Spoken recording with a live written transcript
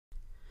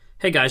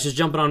Hey guys, just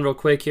jumping on real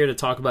quick here to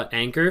talk about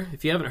Anchor.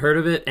 If you haven't heard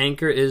of it,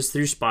 Anchor is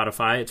through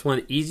Spotify. It's one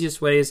of the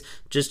easiest ways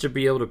just to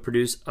be able to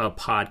produce a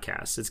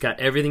podcast. It's got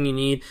everything you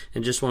need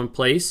in just one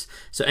place.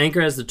 So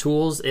Anchor has the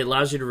tools. It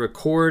allows you to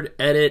record,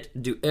 edit,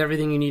 do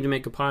everything you need to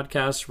make a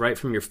podcast right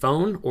from your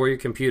phone or your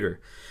computer.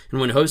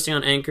 And when hosting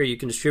on Anchor, you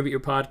can distribute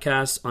your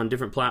podcasts on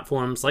different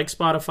platforms like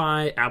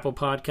Spotify, Apple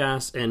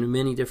Podcasts, and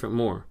many different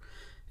more.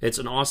 It's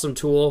an awesome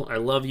tool. I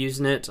love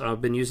using it.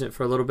 I've been using it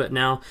for a little bit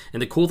now.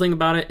 And the cool thing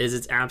about it is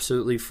it's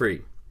absolutely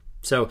free.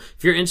 So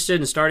if you're interested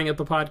in starting up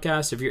a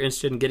podcast, if you're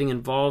interested in getting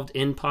involved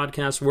in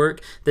podcast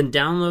work, then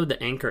download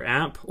the Anchor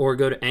app or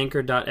go to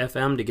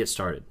anchor.fm to get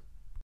started.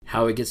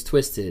 How it gets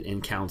twisted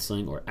in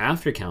counseling or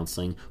after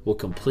counseling will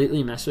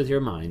completely mess with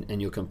your mind,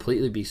 and you'll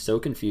completely be so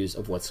confused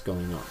of what's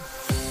going on.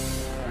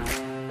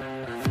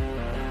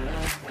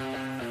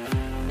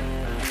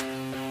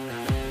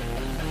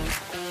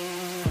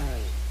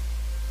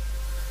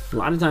 A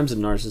lot of times a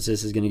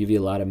narcissist is going to give you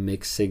a lot of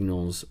mixed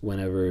signals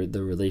whenever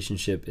the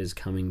relationship is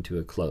coming to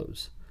a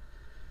close.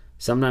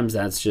 Sometimes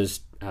that's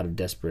just out of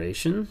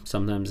desperation.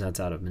 Sometimes that's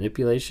out of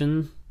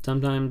manipulation.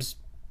 Sometimes,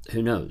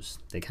 who knows?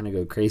 They kind of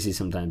go crazy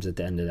sometimes at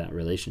the end of that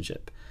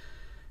relationship.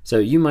 So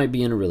you might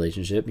be in a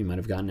relationship. You might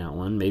have gotten out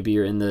one. Maybe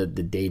you're in the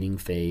dating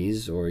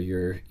phase, or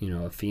you're,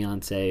 a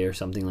fiance or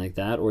something like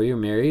that, or you're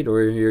married,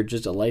 or you're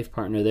just a life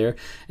partner there,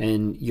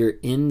 and you're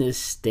in this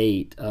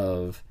state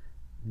of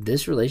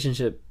this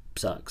relationship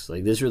sucks.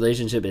 Like, this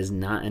relationship is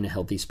not in a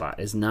healthy spot.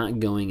 It's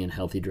not going in a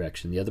healthy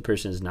direction. The other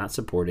person is not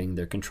supporting.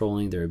 They're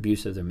controlling. They're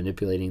abusive. They're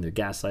manipulating. They're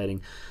gaslighting.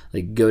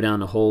 Like, go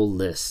down a whole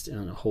list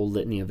and a whole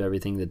litany of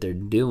everything that they're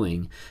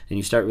doing, and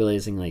you start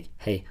realizing, like,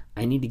 hey,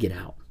 I need to get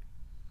out.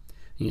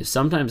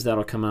 Sometimes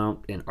that'll come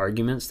out in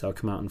arguments. That'll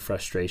come out in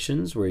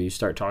frustrations where you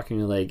start talking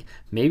to, like,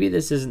 maybe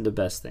this isn't the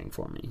best thing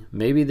for me.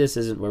 Maybe this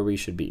isn't where we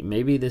should be.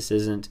 Maybe this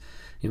isn't,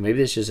 maybe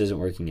this just isn't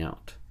working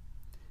out.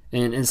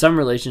 And in some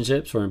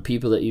relationships or in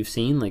people that you've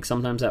seen, like,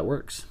 sometimes that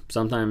works.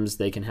 Sometimes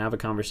they can have a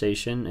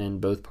conversation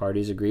and both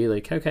parties agree,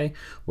 like, okay,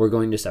 we're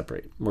going to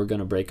separate. We're going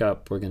to break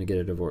up. We're going to get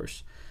a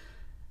divorce.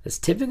 That's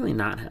typically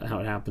not how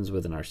it happens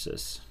with a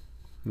narcissist.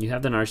 You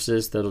have the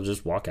narcissist that'll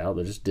just walk out,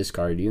 they'll just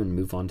discard you and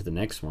move on to the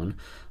next one.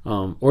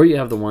 Or you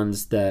have the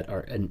ones that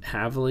are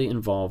heavily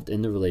involved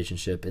in the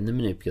relationship, in the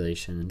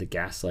manipulation, the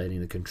gaslighting,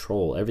 the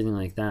control, everything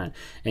like that.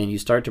 And you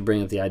start to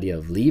bring up the idea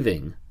of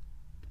leaving,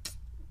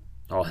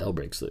 all hell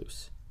breaks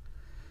loose.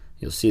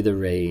 You'll see the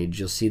rage,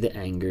 you'll see the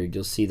anger,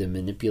 you'll see the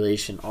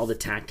manipulation, all the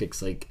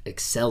tactics like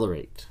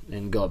accelerate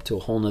and go up to a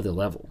whole nother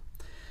level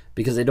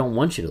because they don't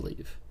want you to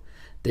leave.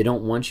 They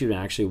don't want you to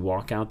actually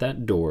walk out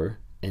that door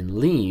and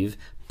leave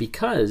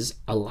because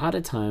a lot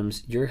of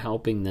times you're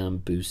helping them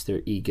boost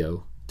their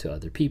ego to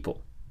other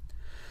people.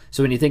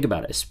 So when you think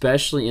about it,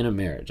 especially in a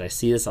marriage, I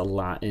see this a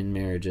lot in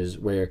marriages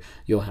where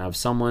you'll have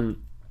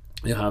someone,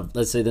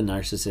 let's say the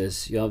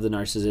narcissist, you'll have the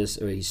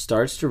narcissist, or he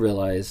starts to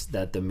realize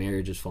that the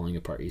marriage is falling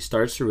apart. He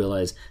starts to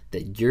realize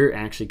that you're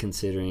actually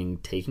considering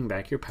taking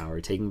back your power,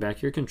 taking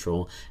back your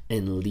control,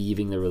 and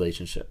leaving the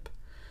relationship.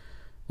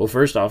 Well,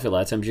 first off, a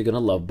lot of times you're going to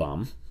love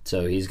bomb.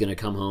 So he's going to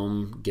come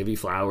home, give you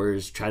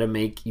flowers, try to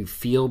make you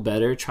feel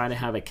better, try to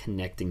have a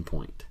connecting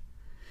point.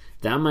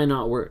 That might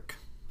not work.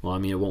 Well, I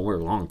mean, it won't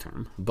work long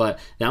term, but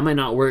that might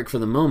not work for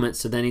the moment.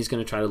 So then he's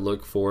going to try to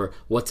look for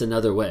what's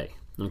another way.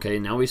 Okay,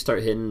 now we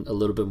start hitting a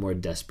little bit more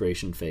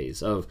desperation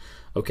phase of,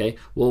 okay,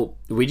 well,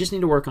 we just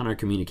need to work on our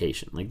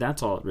communication. Like,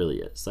 that's all it really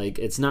is. Like,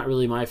 it's not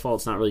really my fault.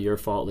 It's not really your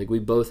fault. Like, we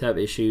both have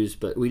issues,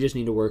 but we just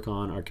need to work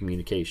on our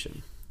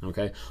communication.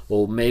 Okay,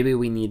 well, maybe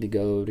we need to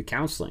go to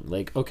counseling.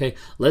 Like, okay,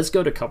 let's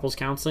go to couples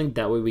counseling.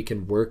 That way we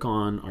can work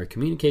on our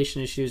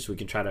communication issues. We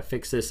can try to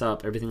fix this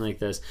up, everything like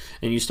this.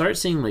 And you start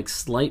seeing like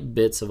slight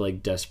bits of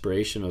like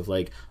desperation of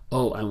like,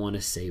 oh, I want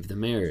to save the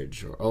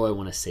marriage, or oh, I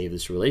want to save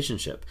this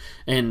relationship.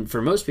 And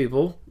for most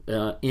people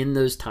in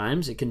those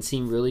times, it can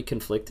seem really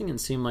conflicting and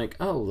seem like,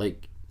 oh,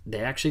 like they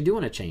actually do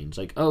want to change.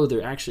 Like, oh,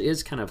 there actually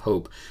is kind of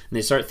hope. And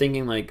they start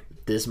thinking like,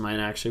 this might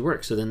actually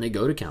work. So then they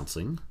go to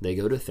counseling, they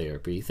go to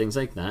therapy, things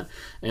like that.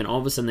 And all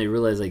of a sudden they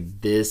realize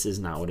like, this is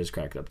not what it's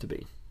cracked up to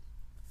be.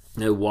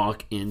 They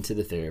walk into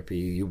the therapy,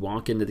 you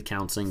walk into the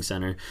counseling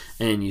center,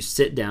 and you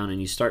sit down and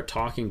you start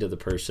talking to the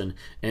person.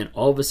 And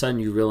all of a sudden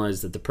you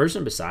realize that the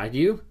person beside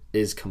you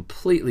is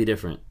completely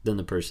different than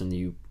the person that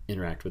you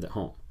interact with at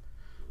home.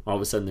 All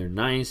of a sudden they're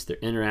nice, they're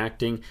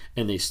interacting,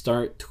 and they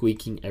start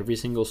tweaking every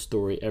single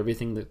story,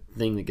 thing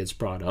that gets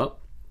brought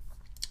up,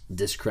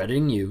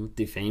 discrediting you,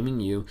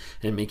 defaming you,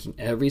 and making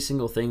every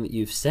single thing that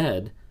you've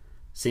said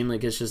seem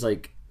like it's just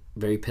like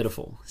very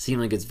pitiful, seem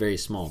like it's very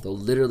small. They'll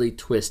literally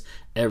twist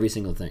every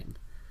single thing.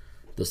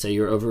 They'll say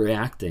you're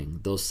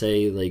overreacting. They'll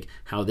say like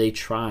how they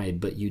tried,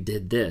 but you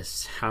did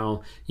this,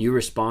 how you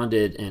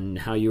responded and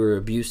how you were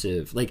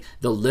abusive. Like,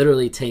 they'll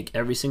literally take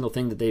every single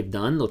thing that they've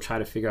done. They'll try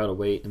to figure out a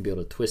way and be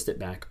able to twist it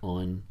back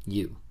on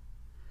you.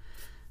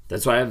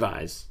 That's why I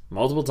advise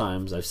multiple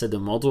times. I've said to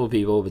multiple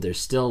people, but there's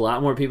still a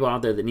lot more people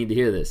out there that need to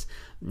hear this.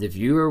 If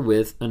you are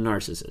with a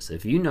narcissist,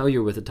 if you know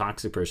you're with a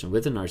toxic person,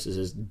 with a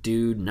narcissist,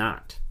 do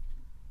not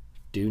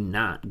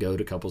go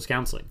to couples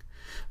counseling.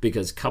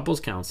 because couples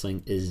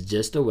counseling is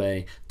just a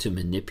way to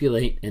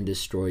manipulate and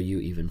destroy you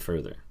even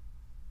further.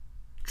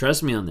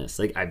 Trust me on this.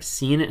 Like, I've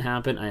seen it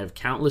happen. I have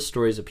countless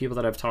stories of people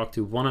that I've talked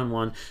to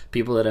one-on-one,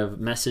 people that have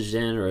messaged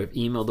in or have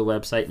emailed the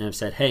website and have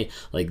said, hey,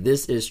 like,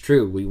 this is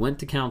true. We went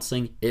to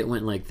counseling, it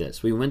went like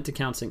this. We went to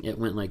counseling, it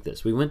went like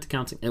this. We went to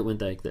counseling, it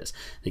went like this.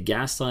 The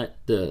gaslight,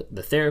 the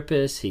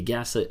therapist, he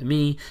gaslit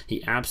me.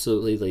 He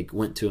absolutely, like,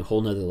 went to a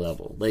whole nother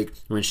level. Like,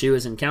 when she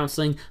was in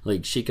counseling,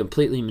 like, she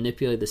completely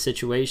manipulated the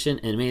situation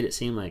and made it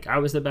seem like I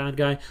was the bad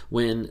guy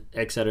when,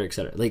 et cetera, et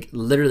cetera. Like,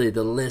 literally,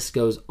 the list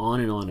goes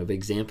on and on of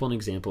example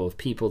of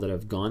people that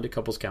have gone to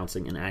couples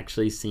counseling and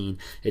actually seen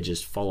it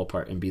just fall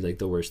apart and be like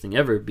the worst thing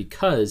ever,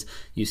 because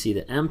you see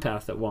the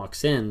empath that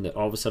walks in that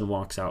all of a sudden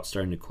walks out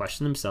starting to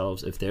question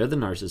themselves if they're the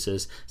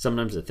narcissist.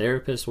 Sometimes the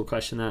therapist will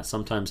question that.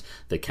 Sometimes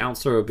the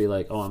counselor will be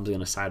like, oh, I'm going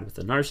to side with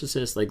the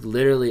narcissist. Like,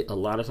 literally, a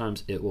lot of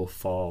times it will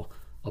fall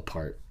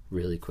apart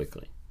really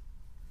quickly.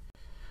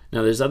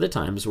 Now, there's other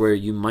times where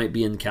you might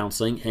be in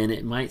counseling and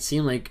it might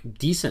seem like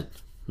decent.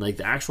 Like,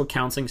 the actual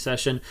counseling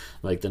session,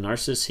 like, the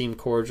narcissist seemed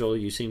cordial,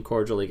 you seem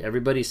cordial, like,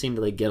 everybody seemed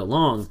to, like, get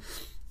along,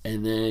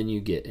 and then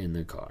you get in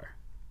the car.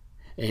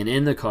 And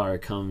in the car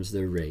comes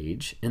the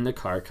rage, in the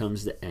car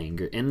comes the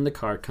anger, in the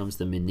car comes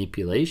the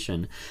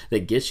manipulation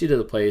that gets you to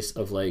the place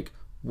of, like,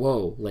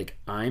 whoa, like,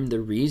 I'm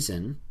the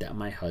reason that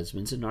my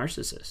husband's a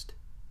narcissist.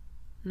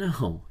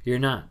 No, you're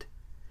not.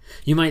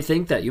 You might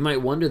think that, you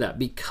might wonder that,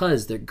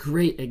 because they're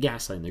great at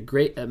gaslighting, they're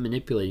great at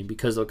manipulating,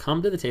 because they'll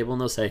come to the table and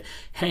they'll say,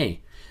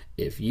 hey,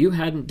 if you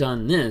hadn't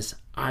done this,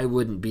 I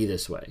wouldn't be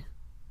this way.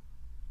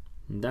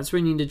 And that's where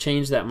you need to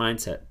change that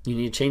mindset. You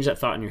need to change that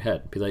thought in your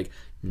head. Be like,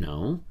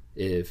 no,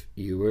 if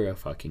you were a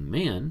fucking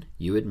man,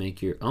 you would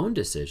make your own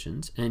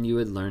decisions and you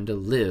would learn to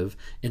live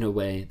in a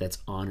way that's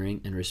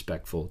honoring and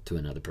respectful to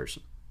another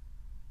person.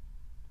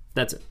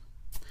 That's it.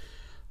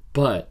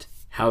 But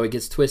how it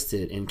gets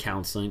twisted in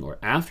counseling or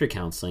after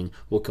counseling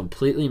will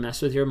completely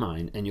mess with your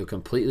mind, and you'll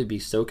completely be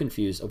so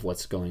confused of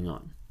what's going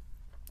on.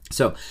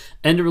 So,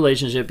 end of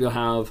relationship, you'll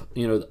have,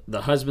 you know,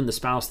 the husband, the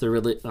spouse,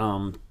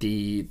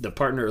 the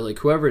partner, like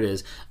whoever it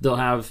is, they'll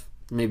have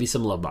maybe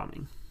some love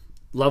bombing,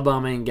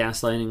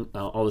 gaslighting,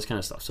 all this kind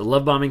of stuff. So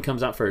love bombing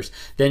comes out first.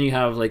 Then you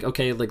have, like,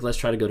 okay, like, let's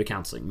try to go to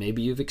counseling.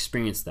 Maybe you've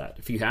experienced that.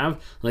 If you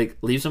have, like,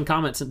 leave some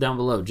comments down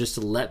below just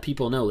to let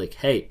people know, like,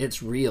 hey,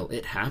 it's real.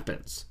 It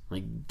happens.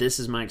 Like, this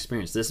is my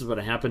experience. This is what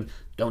happened.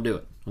 Don't do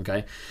it.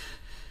 Okay.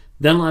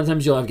 Then a lot of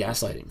times you'll have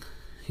gaslighting.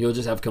 You'll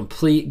just have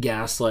complete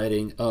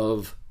gaslighting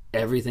of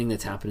everything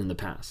that's happened in the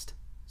past.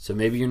 So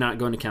maybe you're not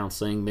going to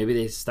counseling, maybe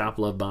they stop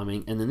love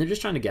bombing, and then they're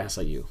just trying to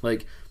gaslight you.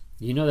 Like,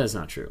 you know that's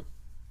not true.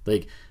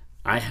 Like,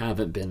 I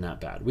haven't been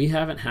that bad. We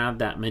haven't had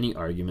that many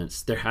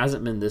arguments. There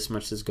hasn't been this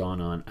much that's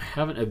gone on. I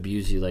haven't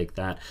abused you like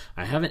that.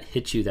 I haven't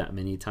hit you that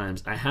many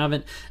times. I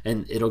haven't,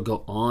 and it'll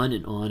go on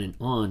and on and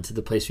on to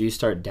the place where you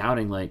start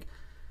doubting, like,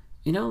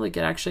 you know, like,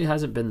 it actually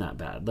hasn't been that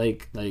bad.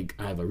 Like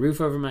I have a roof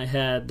over my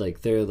head.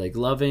 Like, they're, like,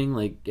 loving,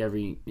 like,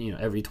 every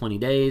 20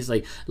 days.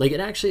 Like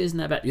it actually isn't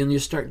that bad. And you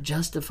start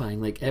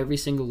justifying, like, every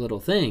single little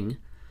thing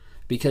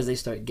because they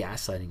start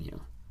gaslighting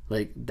you.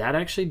 Like, that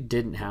actually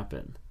didn't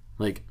happen.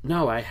 Like,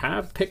 no, I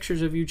have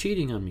pictures of you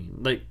cheating on me.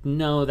 Like,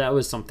 no, that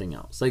was something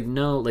else. Like,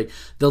 no, like,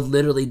 they'll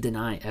literally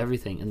deny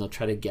everything and they'll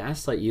try to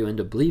gaslight you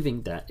into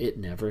believing that it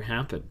never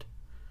happened.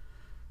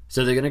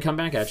 So they're going to come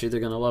back at you.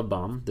 They're going to love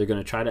bomb. They're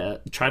going to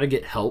try to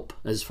get help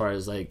as far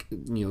as, like,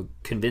 you know,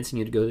 convincing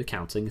you to go to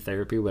counseling,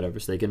 therapy, whatever,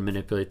 so they can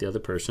manipulate the other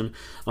person.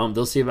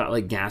 They'll see about,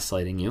 like,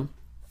 gaslighting you.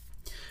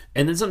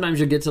 And then sometimes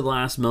you'll get to the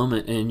last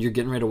moment and you're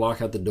getting ready to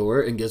walk out the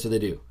door, and guess what they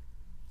do?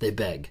 They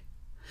beg.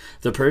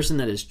 The person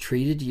that has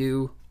treated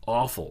you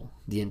awful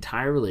the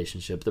entire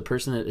relationship, the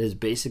person that has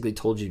basically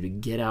told you to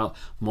get out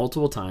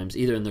multiple times,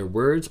 either in their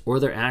words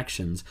or their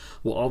actions,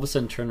 will all of a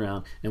sudden turn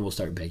around and will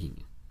start begging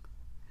you.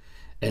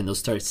 And they'll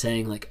start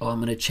saying, like, oh, I'm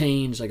going to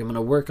change, like, I'm going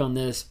to work on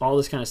this, all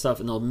this kind of stuff.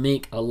 And they'll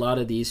make a lot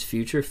of these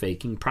future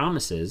faking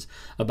promises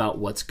about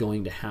what's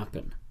going to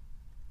happen.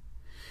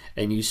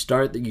 And you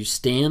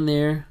stand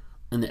there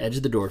on the edge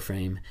of the door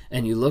frame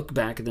and you look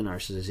back at the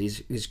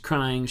narcissist. He's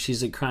crying.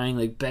 She's, like, crying,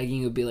 like,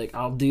 begging you to be like,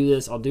 I'll do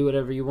this. I'll do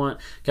whatever you want,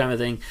 kind of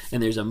thing.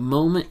 And there's a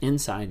moment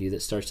inside you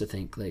that starts to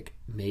think, like,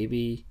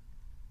 maybe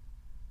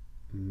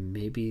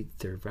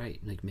they're right.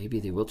 Like,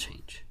 maybe they will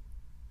change.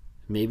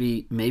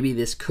 Maybe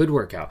this could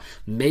work out.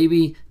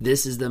 Maybe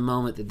this is the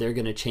moment that they're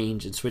going to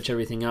change and switch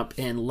everything up,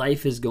 and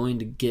life is going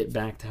to get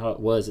back to how it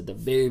was at the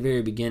very,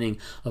 very beginning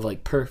of,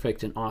 like,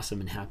 perfect and awesome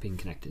and happy and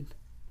connected.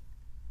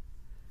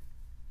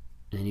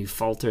 And you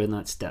falter in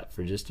that step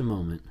for just a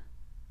moment.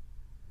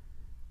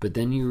 But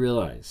then you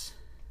realize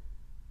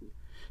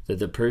that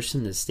the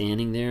person that's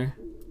standing there,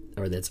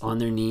 or that's on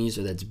their knees,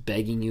 or that's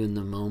begging you in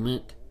the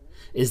moment,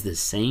 is the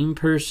same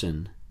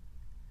person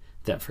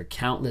that for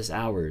countless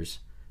hours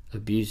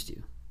abused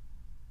you,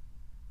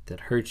 that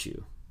hurt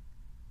you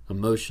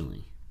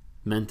emotionally,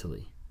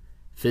 mentally,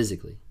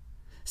 physically,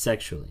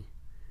 sexually,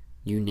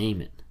 you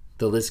name it.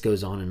 The list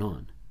goes on and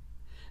on.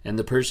 And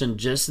the person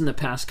just in the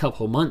past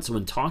couple months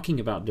when talking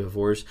about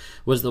divorce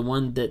was the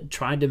one that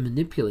tried to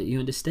manipulate you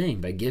into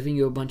staying by giving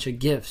you a bunch of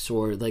gifts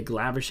or like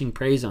lavishing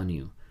praise on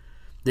you.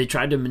 They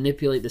tried to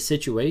manipulate the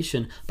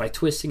situation by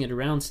twisting it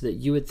around so that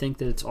you would think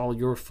that it's all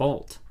your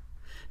fault.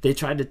 They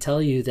tried to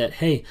tell you that,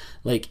 hey,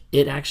 like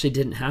it actually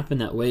didn't happen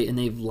that way, and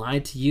they've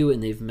lied to you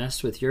and they've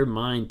messed with your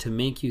mind to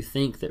make you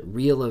think that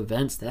real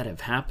events that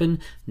have happened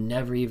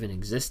never even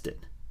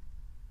existed.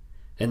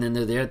 And then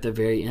they're there at the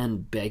very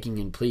end begging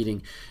and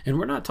pleading. And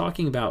we're not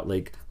talking about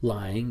like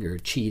lying or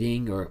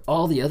cheating or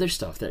all the other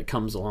stuff that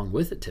comes along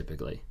with it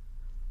typically.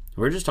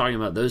 We're just talking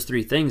about those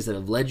three things that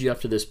have led you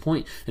up to this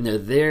point, and they're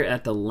there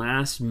at the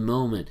last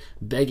moment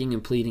begging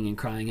and pleading and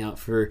crying out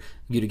for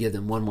you to give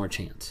them one more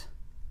chance.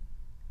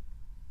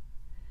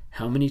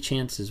 How many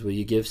chances will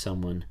you give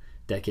someone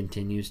that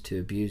continues to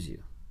abuse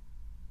you?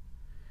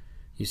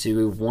 You see,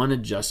 we want to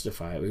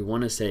justify it. We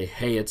want to say,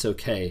 hey, it's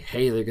okay.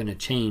 Hey, they're going to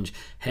change.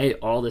 Hey,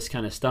 all this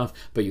kind of stuff.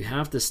 But you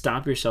have to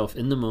stop yourself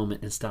in the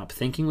moment and stop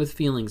thinking with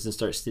feelings and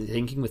start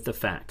thinking with the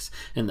facts.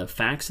 And the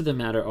facts of the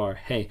matter are,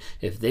 hey,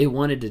 if they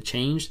wanted to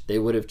change, they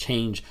would have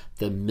changed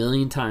the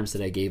million times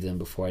that I gave them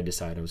before I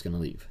decided I was going to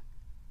leave.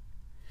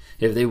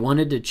 If they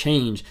wanted to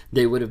change,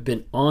 they would have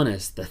been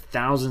honest the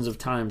thousands of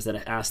times that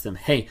I asked them,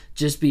 hey,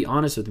 just be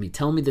honest with me.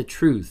 Tell me the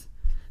truth.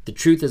 The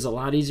truth is a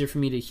lot easier for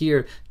me to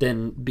hear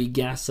than be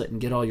gaslit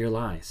and get all your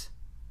lies.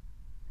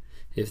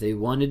 If they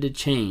wanted to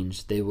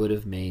change, they would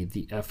have made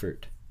the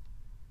effort.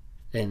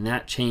 And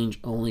that change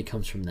only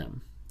comes from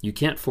them. You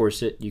can't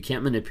force it. You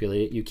can't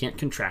manipulate it. You can't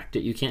contract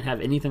it. You can't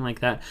have anything like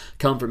that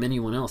come from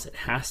anyone else. It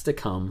has to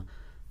come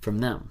from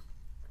them.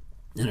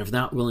 And if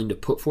not willing to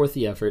put forth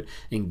the effort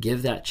and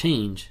give that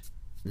change,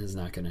 it's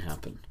not going to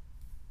happen.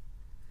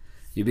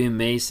 You'd be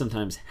amazed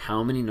sometimes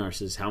how many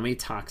narcissists, how many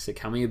toxic,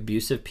 how many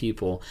abusive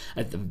people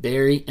at the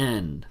very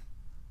end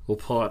will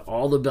pull out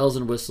all the bells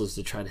and whistles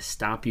to try to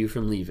stop you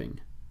from leaving.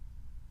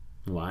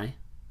 Why?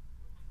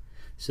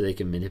 So they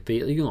can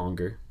manipulate you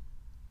longer,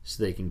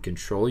 so they can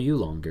control you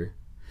longer,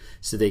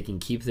 so they can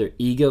keep their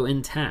ego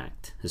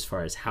intact as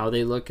far as how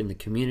they look in the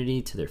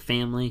community, to their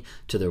family,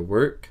 to their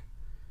work,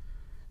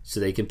 so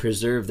they can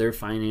preserve their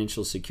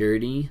financial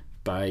security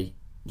by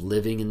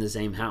living in the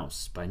same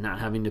house, by not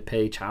having to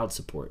pay child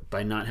support,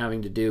 by not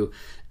having to do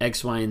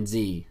X, Y, and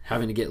Z,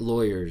 having to get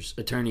lawyers,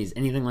 attorneys,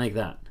 anything like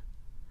that.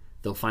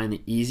 They'll find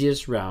the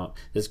easiest route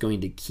that's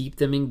going to keep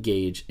them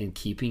engaged and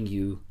keeping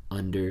you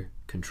under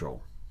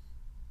control.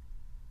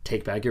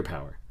 Take back your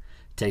power.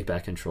 Take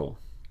back control.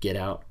 Get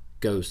out.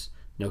 Ghost.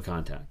 No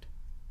contact.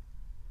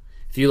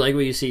 If you like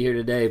what you see here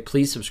today,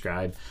 please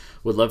subscribe.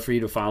 Would love for you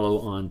to follow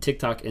on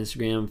TikTok,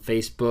 Instagram,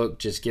 Facebook.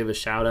 Just give a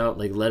shout out.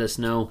 Like, let us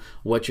know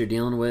what you're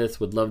dealing with.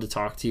 Would love to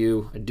talk to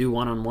you. I do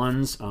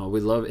one-on-ones. We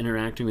love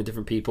interacting with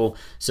different people.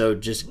 So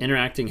just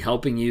interacting,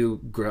 helping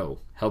you grow,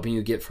 helping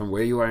you get from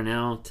where you are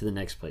now to the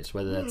next place,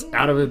 whether that's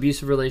out of an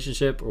abusive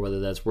relationship or whether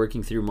that's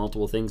working through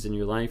multiple things in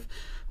your life.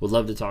 Would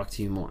love to talk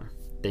to you more.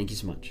 Thank you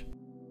so much.